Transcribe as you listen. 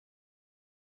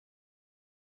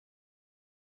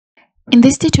In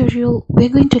this tutorial, we're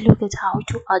going to look at how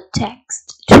to add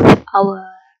text to our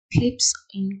clips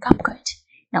in CapCut.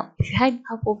 Now, if you head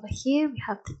up over here, we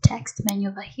have the text menu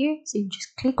over here. So you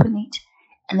just click on it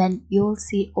and then you'll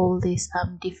see all these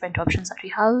different options that we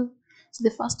have. So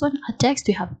the first one, add text,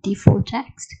 we have default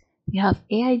text. We have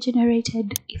AI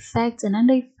generated effects, and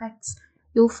under effects,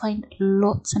 you'll find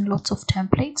lots and lots of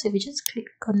templates. So if you just click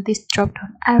on this drop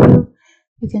down arrow,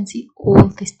 you can see all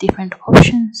these different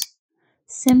options.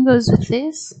 Same goes with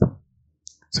this.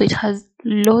 So it has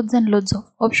loads and loads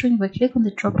of options. If I click on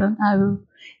the drop down arrow,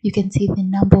 you can see the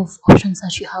number of options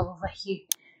that you have over here.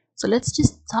 So let's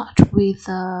just start with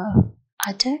a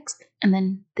text and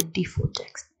then the default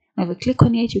text. Now if I click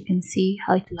on it, you can see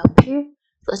how it will appear.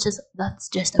 So that's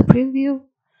just a preview.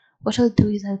 What I'll do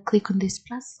is I'll click on this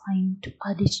plus sign to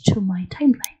add it to my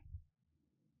timeline.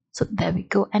 So there we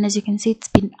go. And as you can see, it's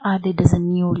been added as a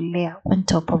new layer on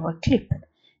top of a clip.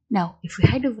 Now, if we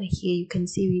head over here, you can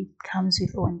see it comes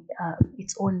with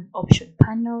its own option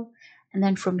panel. And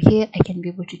then from here, I can be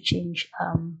able to change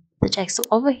the text. So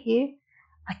over here,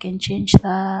 I can change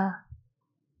the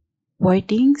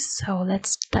wordings. So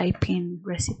let's type in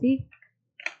recipe.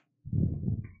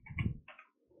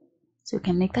 So you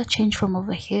can make that change from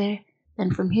over here.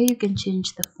 Then from here, you can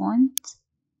change the font.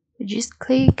 You just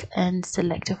click and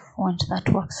select a font that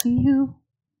works for you.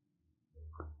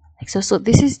 So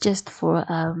this is just for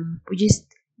we're just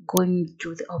going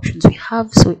through the options we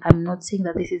have. So I'm not saying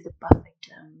that this is the perfect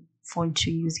font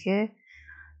to use here.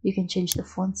 You can change the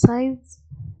font size.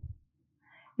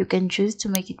 You can choose to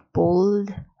make it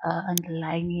bold,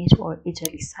 underline it, or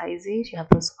italicize it. You have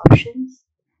those options.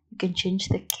 You can change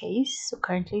the case. So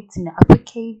currently it's in the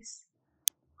uppercase.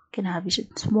 You can have it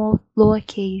in small,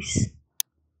 lowercase,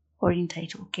 or in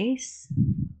title case.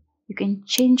 You can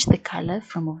change the color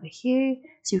from over here.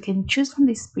 So you can choose from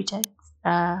these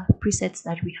presets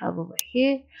that we have over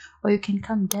here, or you can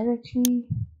come directly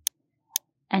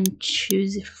and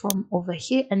choose it from over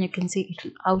here, and you can see it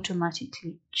will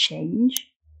automatically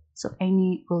change. So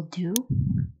any will do.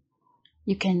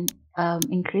 You can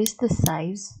increase the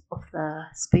size of the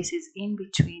spaces in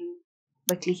between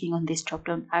by clicking on this drop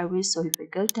down arrows. So if I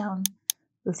go down,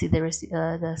 you'll see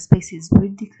the spaces will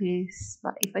decrease,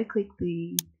 but if I click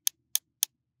the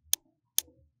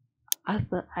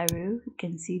upper arrow, you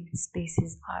can see the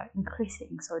spaces are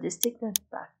increasing. So just take that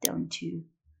back down to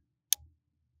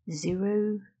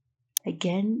 0.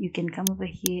 Again, you can come over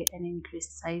here and increase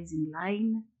size in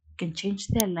line. You can change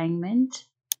the alignment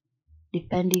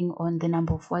depending on the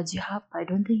number of words you have. I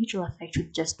don't think it will affect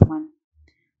with just one.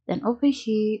 Then over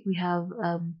here we have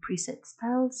preset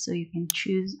styles. So you can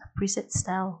choose a preset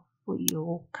style for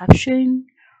your caption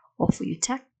or for your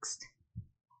text.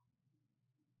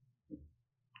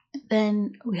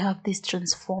 Then we have this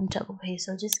transform tab over here.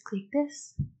 So just click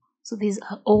this. So these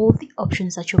are all the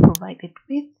options that you're provided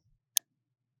with.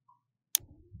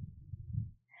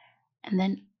 And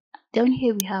then down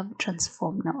here we have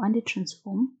transform. Now under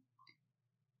transform,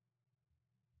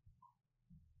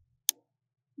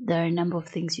 there are a number of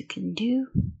things you can do.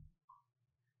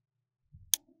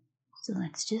 So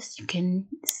you can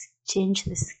change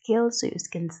the scale. So you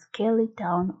can scale it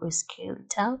down or scale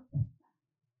it up.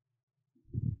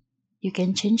 You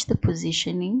can change the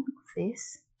positioning of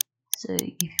this. So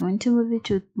if you want to move it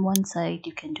to one side,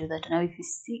 you can do that. Now if you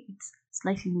see it's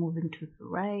slightly moving to the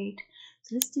right,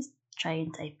 so let's just try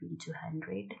and type in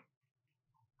 200.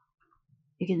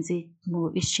 You can see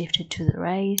it's shifted to the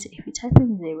right. If you type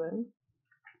in 0,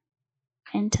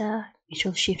 enter, it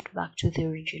will shift back to the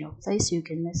original place. So you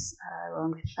can mess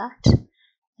around with that.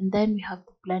 And then we have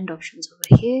the blend options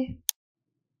over here.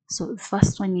 So the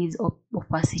first one is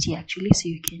opacity actually. So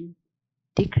you can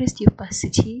decrease the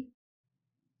opacity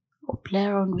or play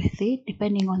around with it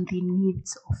depending on the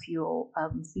needs of your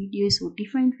videos. So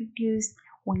different videos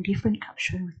want different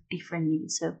caption with different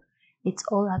needs. So it's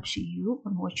all up to you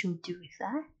on what you'll do with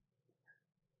that.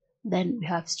 Then we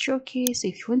have stroke here. So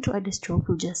if you want to add a stroke,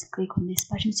 you'll just click on this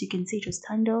button. So you can see it was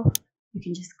turned off. You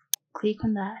can just click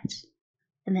on that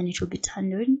and then it will be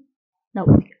turned on. Now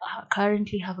we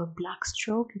currently have a black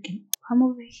stroke. You can come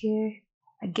over here.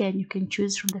 Again, you can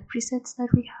choose from the presets that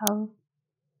we have.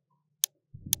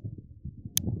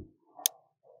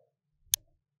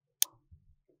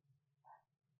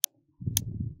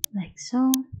 Like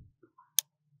so.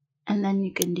 And then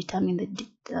you can determine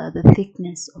the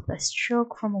thickness of the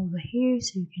stroke from over here.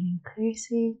 So you can increase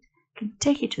it. You can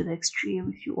take it to the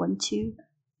extreme if you want to.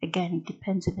 Again, it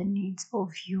depends on the needs of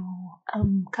your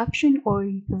caption or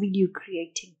the video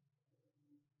creating.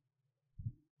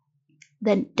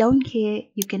 Then down here,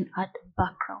 you can add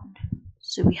background.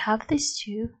 So we have this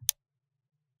too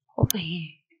over here.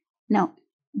 Now,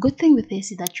 good thing with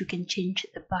this is that you can change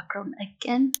the background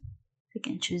again. You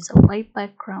can choose a white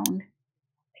background.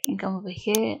 I can come over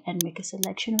here and make a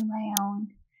selection of my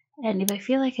own. And if I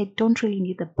feel like I don't really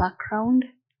need the background,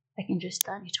 I can just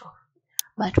turn it off.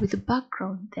 But with the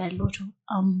background, there are a lot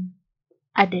of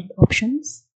added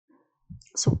options.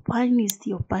 So one is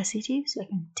the opacity, so I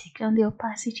can take down the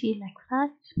opacity like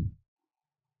that.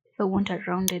 If I want a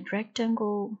rounded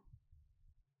rectangle,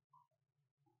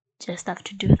 just have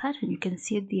to do that, and you can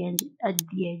see at the end, at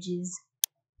the edges,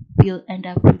 we'll end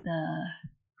up with a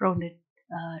rounded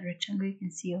rectangle. You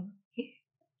can see over here.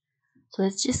 So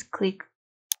let's just click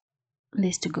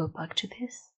this to go back to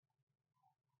this.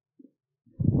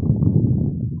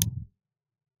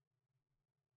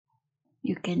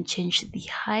 You can change the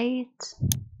height,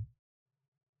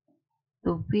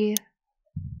 the width,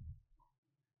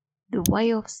 the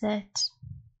Y offset,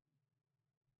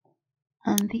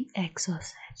 and the X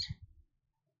offset.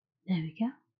 There we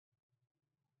go.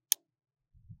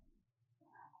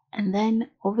 And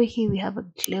then over here we have a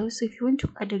glow. So if you want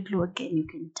to add a glow again, you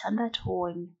can turn that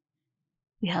on.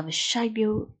 We have a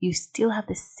shadow. You still have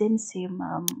the same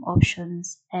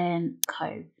options and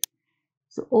curve.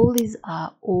 So all these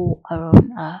are all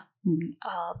around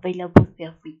available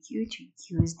there for you to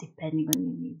use depending on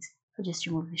your needs. I'll just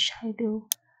remove the shadow.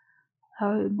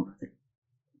 I'll remove the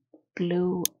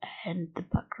glow and the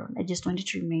background. I just want it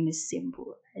to remain as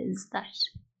simple as that.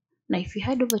 Now if you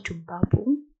head over to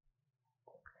Bubble,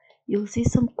 you'll see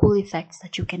some cool effects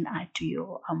that you can add to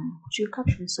your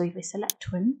caption. So if I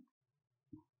select one,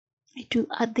 it will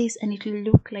add this and it will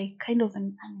look like kind of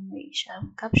an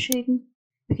animation caption.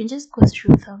 You can just go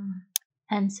through them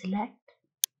and select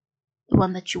the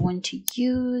one that you want to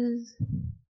use.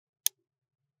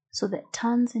 So there are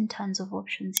tons and tons of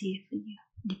options here for you,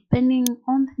 depending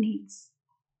on the needs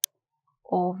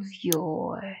of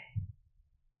your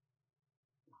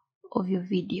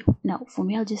video. Now for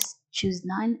me, I'll just choose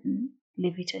none and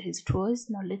leave it as it was.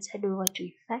 Now let's head over to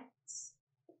effects.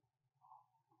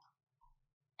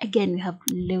 Again, we have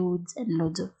loads and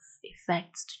loads of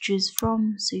effects to choose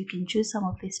from, so you can choose some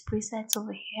of these presets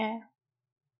over here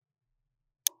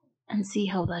and see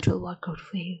how that will work out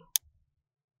for you.